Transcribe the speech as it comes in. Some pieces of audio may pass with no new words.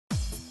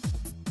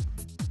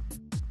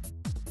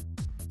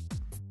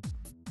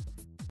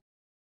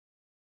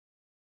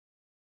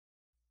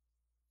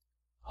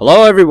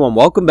Hello everyone,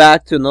 welcome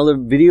back to another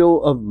video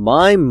of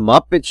my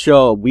Muppet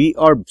Show. We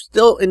are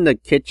still in the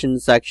kitchen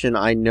section.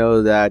 I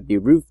know that the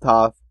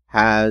rooftop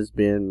has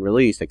been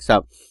released,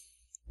 except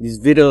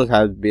these videos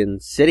have been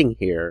sitting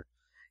here,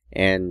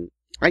 and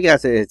I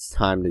guess it's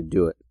time to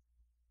do it.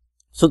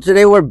 So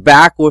today we're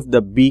back with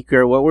the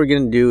Beaker. What we're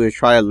going to do is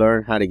try to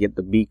learn how to get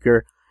the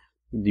Beaker.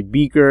 The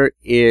Beaker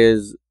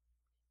is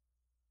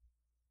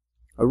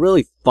a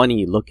really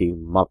funny looking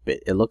Muppet.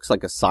 It looks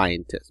like a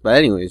scientist. But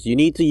anyways, you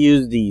need to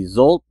use the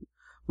Zolt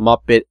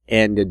Muppet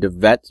and the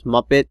Devet's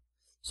Muppet.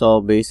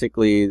 So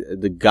basically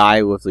the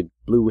guy with the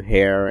blue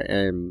hair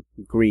and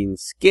green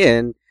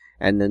skin,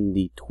 and then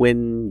the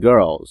twin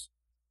girls.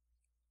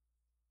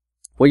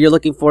 What you're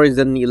looking for is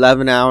an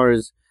 11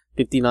 hours,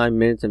 59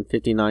 minutes, and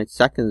 59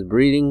 seconds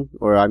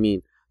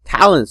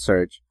talent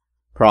search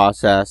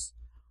process,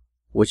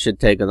 which should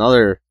take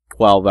another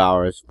 12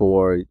 hours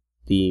for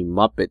the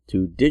Muppet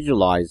to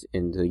digitalize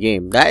into the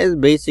game. That is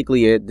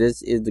basically it.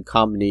 This is the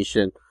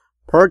combination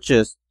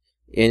purchased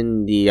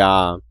in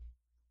the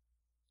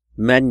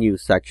menu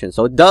section.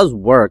 So it does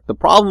work. The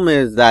problem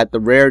is that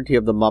the rarity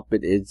of the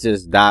Muppet is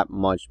just that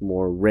much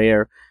more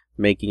rare,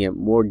 making it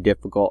more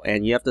difficult,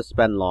 and you have to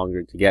spend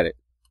longer to get it.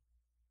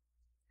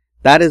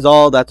 That is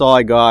all. That's all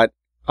I got.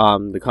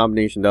 The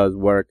combination does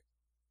work.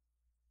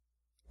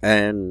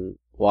 And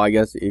well, I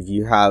guess if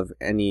you have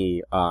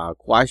any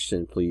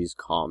question, please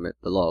comment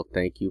below.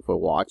 Thank you for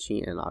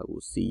watching, and I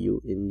will see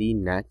you in the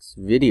next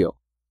video.